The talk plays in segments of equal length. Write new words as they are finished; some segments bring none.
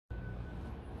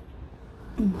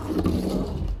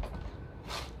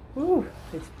Ooh,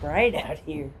 it's bright out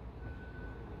here.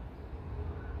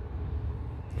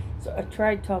 So I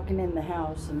tried talking in the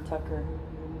house, and Tucker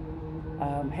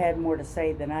had more to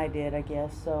say than I did, I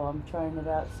guess. So I'm trying it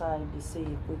outside to see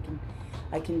if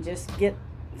I can just get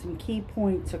some key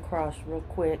points across real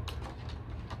quick.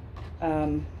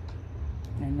 And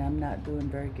I'm not doing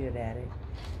very good at it.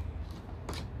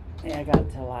 And I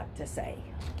got a lot to say.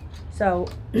 So,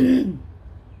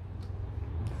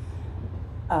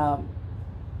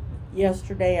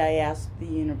 yesterday I asked the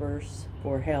universe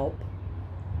for help,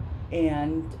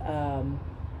 and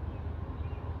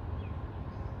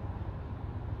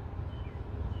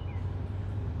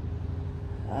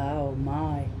oh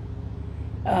my.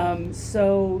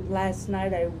 So last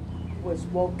night I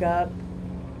woke up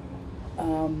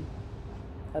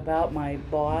about my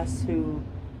boss, who,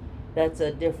 that's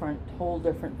a whole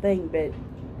different thing, but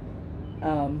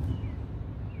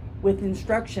with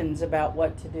instructions about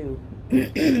what to do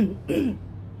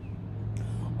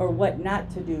or what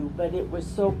not to do. But it was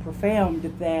so profound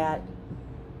that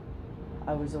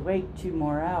I was awake 2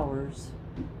 more hours,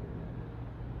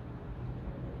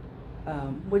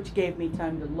 which gave me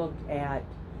time to look at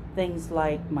things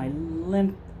like my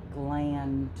lymph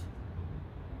gland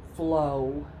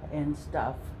flow and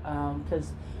stuff,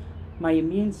 because my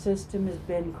immune system has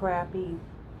been crappy.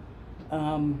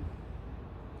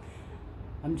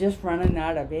 I'm just running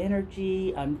out of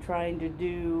energy. I'm trying to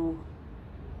do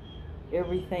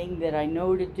everything that I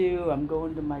know to do. I'm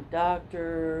going to my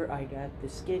doctor. I got the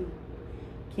skin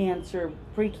cancer,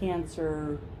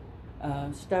 pre-cancer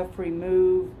stuff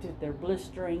removed. They're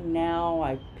blistering now.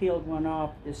 I peeled one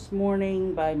off this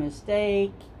morning by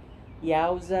mistake.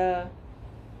 Yowza.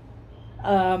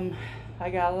 I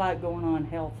got a lot going on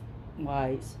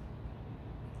health-wise.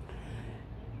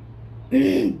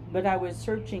 But I was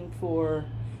searching for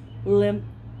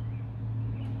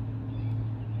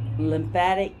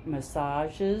lymphatic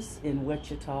massages in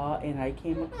Wichita, and I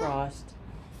came across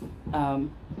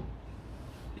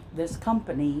this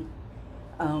company,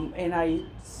 and I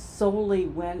solely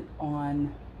went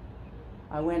on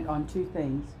 2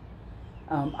 things.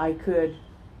 I could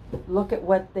look at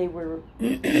what they were,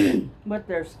 what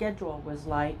their schedule was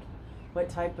like, what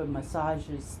type of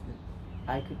massages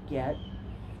I could get,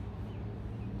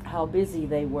 how busy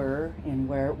they were, and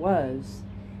where it was.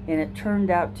 And it turned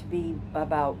out to be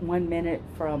about 1 minute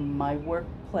from my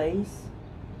workplace.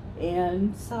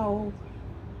 And so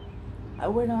I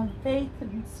went on faith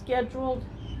and scheduled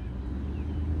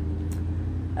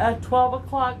 12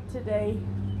 o'clock today,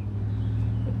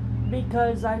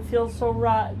 because I feel so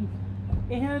rotten.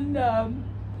 And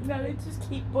I just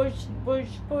keep push.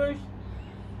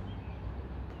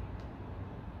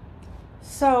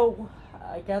 So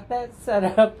I got that set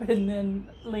up, and then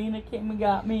Lena came and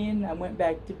got me, and I went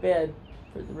back to bed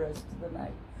for the rest of the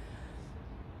night.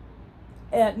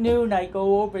 At noon, I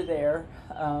go over there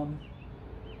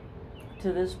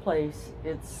to this place.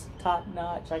 It's top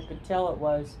notch. I could tell it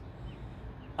was.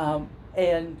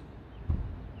 And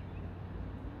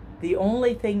the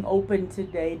only thing open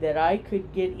today that I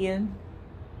could get in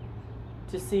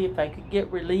to see if I could get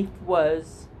relief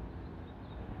was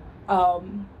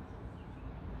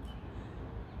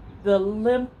the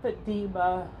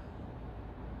lymphedema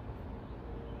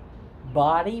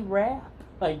body wrap,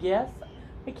 I guess.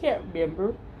 I can't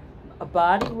remember. A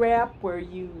body wrap where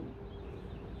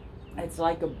it's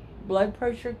like a blood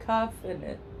pressure cuff, and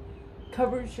it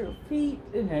covers your feet,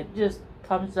 and it just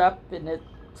comes up, and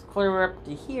it's clear up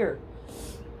to here.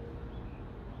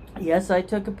 Yes, I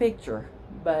took a picture,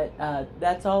 but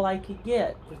that's all I could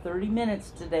get for 30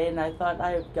 minutes today, and I thought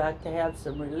I've got to have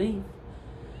some relief.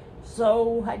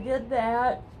 So I did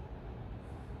that,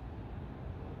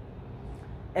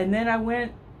 and then I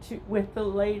went with the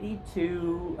lady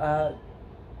to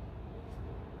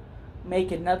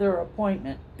make another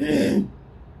appointment.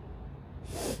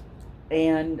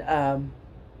 And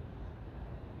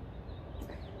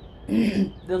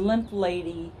the lymph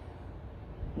lady,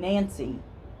 Nancy,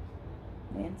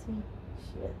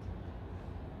 shit,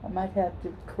 I might have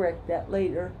to correct that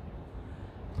later,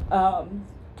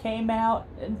 came out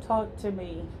and talked to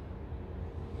me.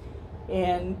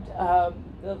 And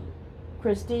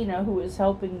Christina, who was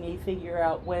helping me figure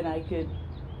out when I could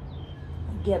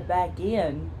get back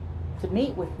in to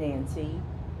meet with Nancy,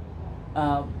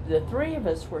 the 3 of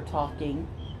us were talking.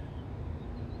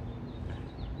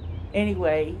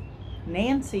 Anyway,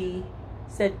 Nancy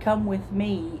said, "Come with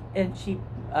me," and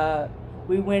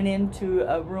we went into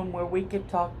a room where we could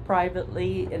talk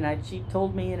privately, and she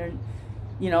told me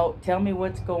tell me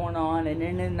what's going on, and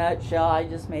in a nutshell, I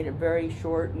just made it very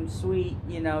short and sweet.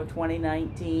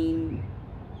 2019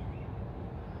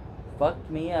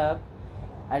 fucked me up.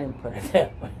 I didn't put it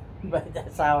that way, but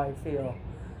that's how I feel.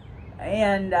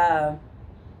 And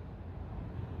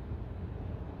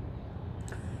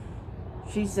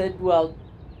she said, well,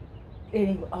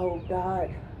 anyway, oh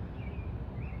God.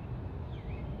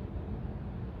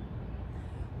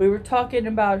 We were talking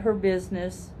about her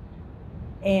business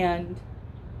and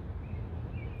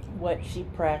what she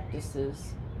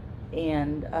practices.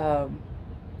 And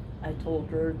I told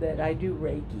her that I do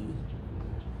Reiki.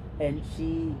 And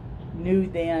she knew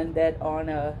then that on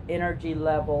a energy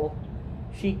level,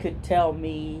 she could tell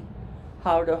me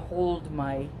how to hold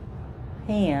my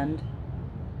hand,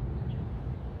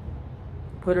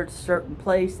 put it a certain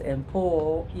place and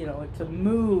pull, to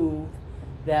move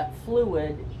that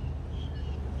fluid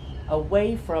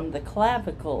away from the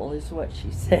clavicle is what she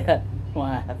said.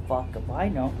 Well, fuck if I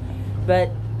know.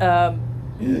 But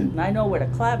I know what a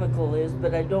clavicle is,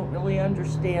 but I don't really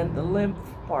understand the lymph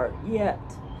part yet.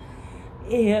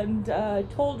 And I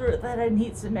told her that I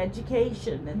need some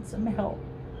education and some help.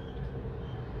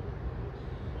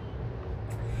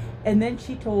 And then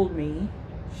she told me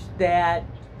that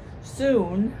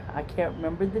soon, I can't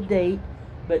remember the date,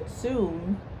 but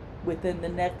soon, within the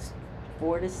next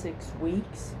 4 to 6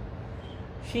 weeks,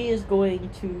 she is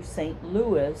going to St.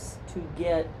 Louis to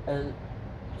get a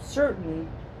certain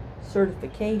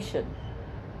certification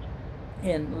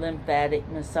in lymphatic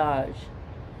massage.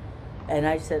 And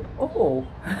I said, oh,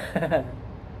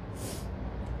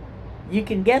 you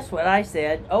can guess what I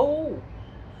said. Oh,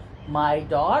 my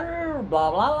daughter,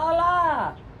 blah, blah, blah,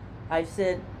 blah. I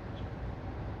said,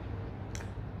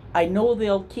 I know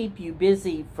they'll keep you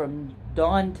busy from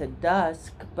dawn to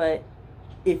dusk, but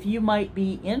if you might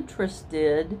be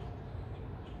interested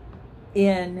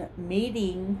in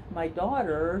meeting my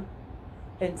daughter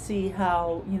and see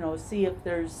how, see if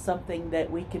there's something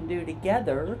that we can do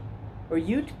together, or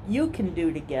you can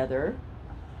do together.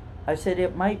 I said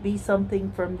it might be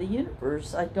something from the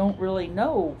universe. I don't really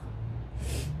know.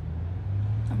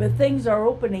 But things are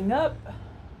opening up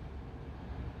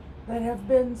that have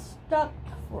been stuck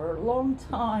for a long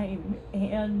time,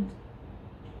 and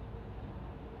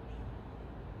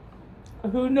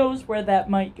who knows where that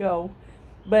might go.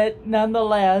 But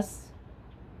nonetheless,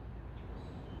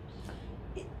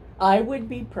 I would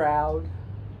be proud,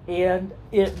 and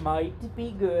it might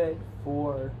be good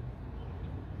for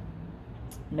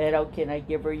Meadow. Can I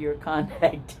give her your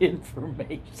contact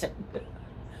information?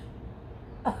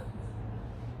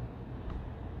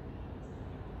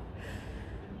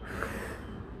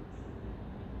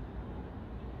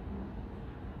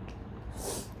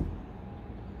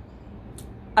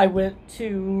 I went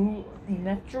to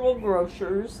Natural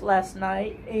Grocers last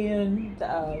night and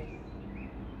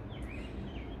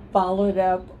followed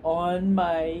up on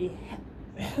my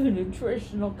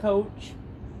nutritional coach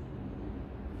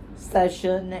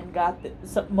session and got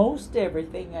most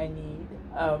everything I need.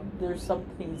 There's some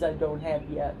things I don't have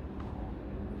yet,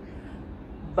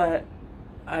 but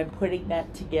I'm putting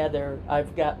that together.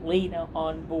 I've got Lena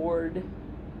on board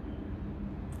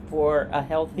for a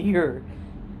healthier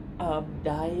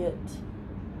diet,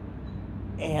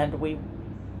 and we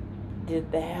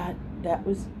did that. That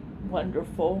was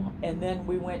wonderful. And then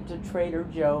we went to Trader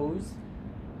Joe's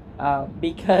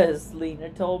because Lena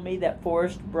told me that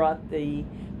Forrest brought the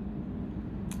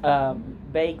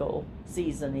bagel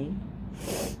seasoning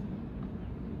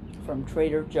from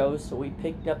Trader Joe's, so we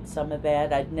picked up some of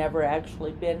that. I'd never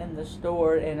actually been in the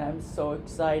store, and I'm so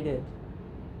excited.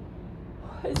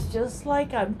 It's just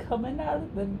like I'm coming out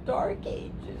of the dark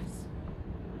ages.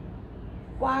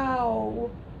 Wow.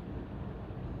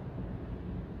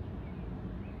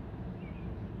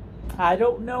 I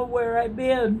don't know where I've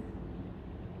been.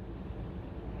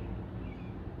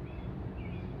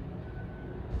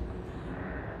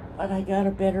 But I got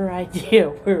a better idea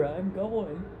where I'm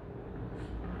going.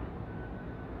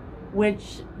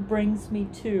 Which brings me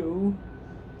to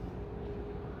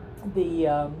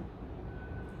the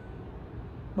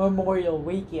Memorial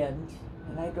Weekend.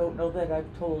 And I don't know that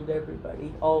I've told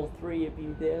everybody, all three of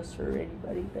you, this, or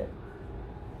anybody, but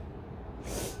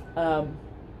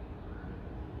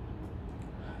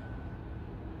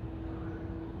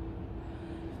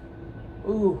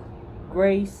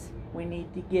Grace, we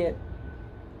need to get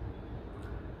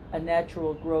a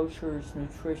Natural Grocers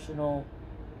nutritional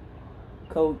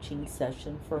coaching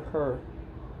session for her.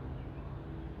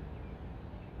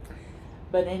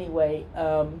 But anyway,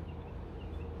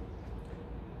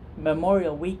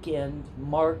 Memorial Weekend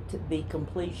marked the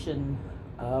completion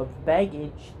of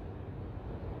baggage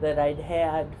that I'd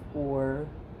had for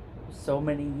so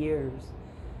many years.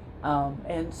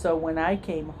 And so when I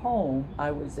came home,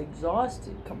 I was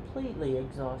exhausted, completely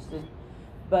exhausted,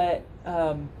 But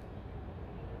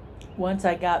once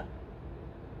I got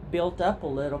built up a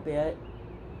little bit,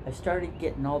 I started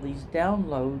getting all these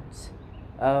downloads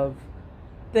of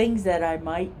things that I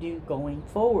might do going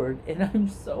forward. And I'm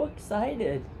so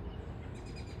excited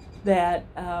that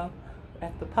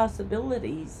at the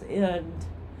possibilities. And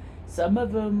some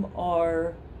of them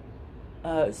are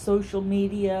social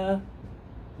media,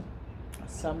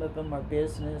 some of them are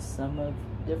business, some of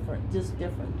just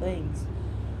different things.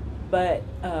 But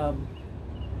I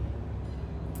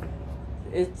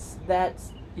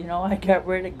got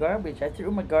rid of garbage. I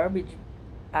threw my garbage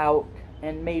out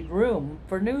and made room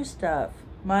for new stuff.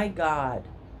 My God.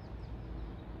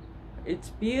 It's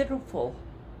beautiful.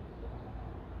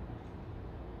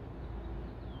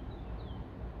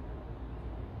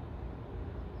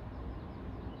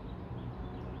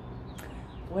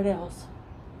 What else?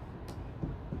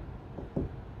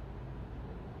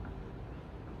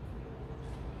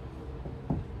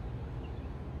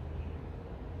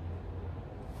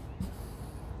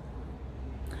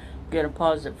 I'm gonna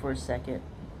pause it for a second,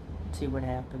 see what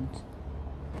happens.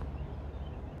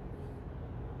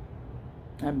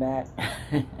 I'm back.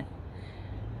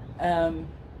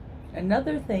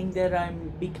 Another thing that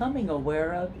I'm becoming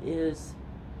aware of is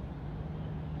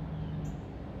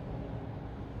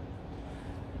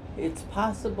it's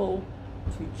possible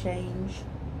to change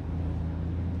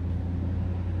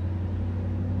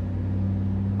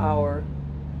our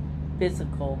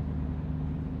physical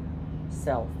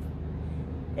self.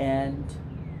 And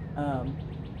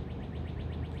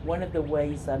one of the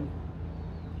ways I'm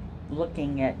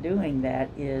looking at doing that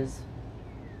is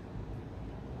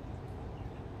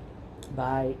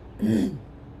by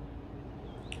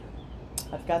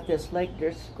I've got this leg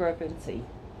discrepancy,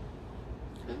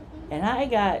 and I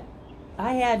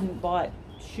hadn't bought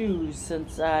shoes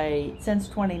since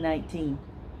 2019,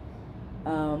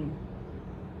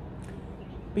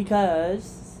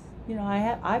 because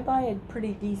I buy a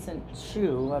pretty decent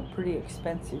shoe, a pretty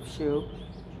expensive shoe,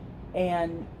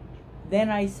 and then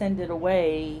I send it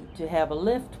away to have a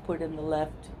lift put in the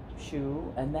left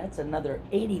shoe, and that's another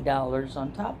 $80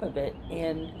 on top of it.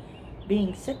 And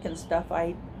being sick and stuff,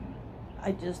 I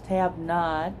just have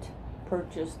not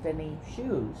purchased any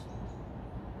shoes.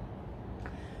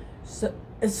 So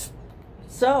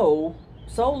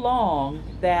long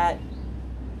that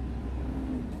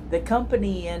the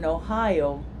company in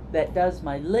Ohio that does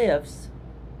my lifts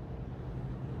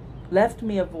left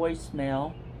me a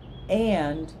voicemail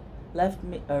and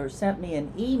sent me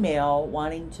an email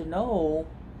wanting to know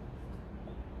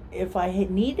if I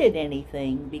had needed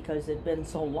anything, because it had been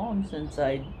so long since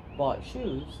I'd bought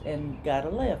shoes and got a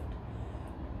lift.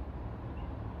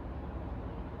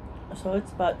 So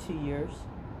it's about 2 years,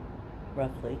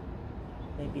 roughly,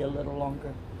 maybe a little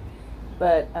longer.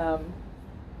 But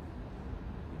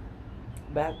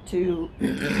back to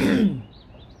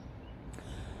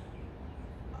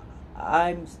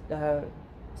I'm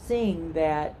seeing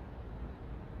that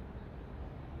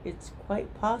it's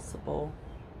quite possible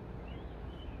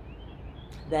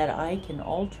that I can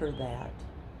alter that.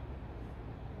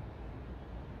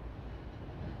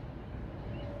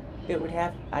 It would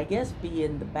have, I guess, be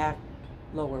in the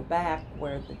lower back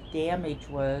where the damage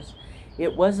was.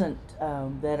 It wasn't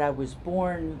that I was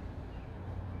born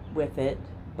with it,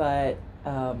 but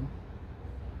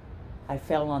I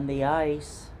fell on the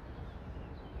ice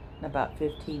about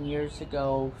 15 years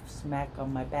ago, smack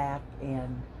on my back,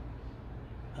 and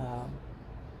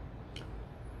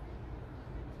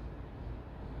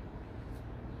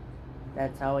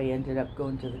that's how I ended up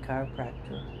going to the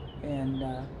chiropractor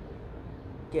and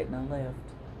getting a lift.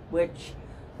 Which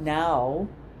now,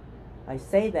 I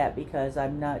say that because I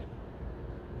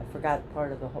forgot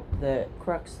part of the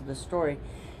crux of the story.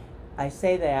 I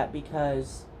say that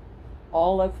because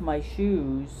all of my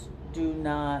shoes do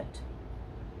not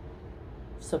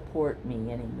support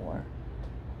me anymore.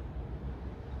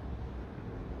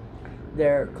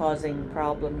 They're causing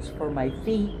problems for my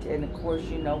feet, and of course,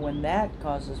 when that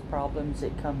causes problems,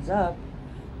 it comes up.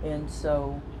 And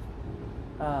so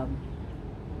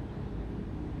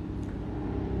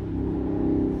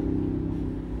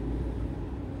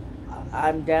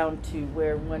I'm down to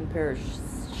wear one pair of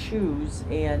shoes,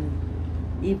 and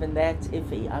even that's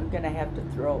iffy. I'm going to have to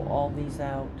throw all these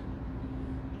out.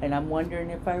 And I'm wondering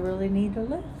if I really need a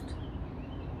lift.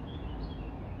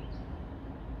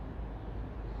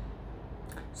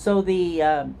 So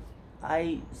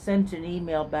I sent an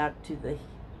email back to the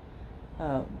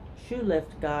shoe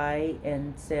lift guy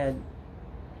and said,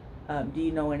 do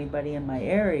you know anybody in my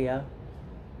area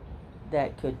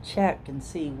that could check and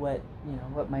see what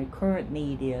my current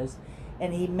need is?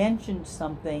 And he mentioned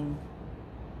something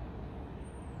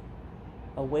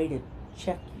a way to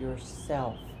check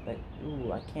yourself, but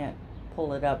ooh, I can't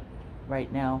pull it up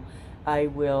right now. I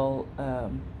will,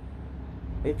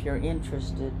 if you're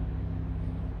interested,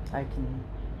 I can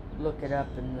look it up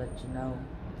and let you know.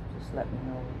 Just let me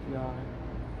know if you are.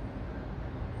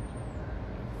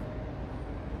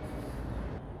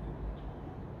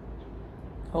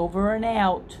 Over and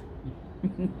out.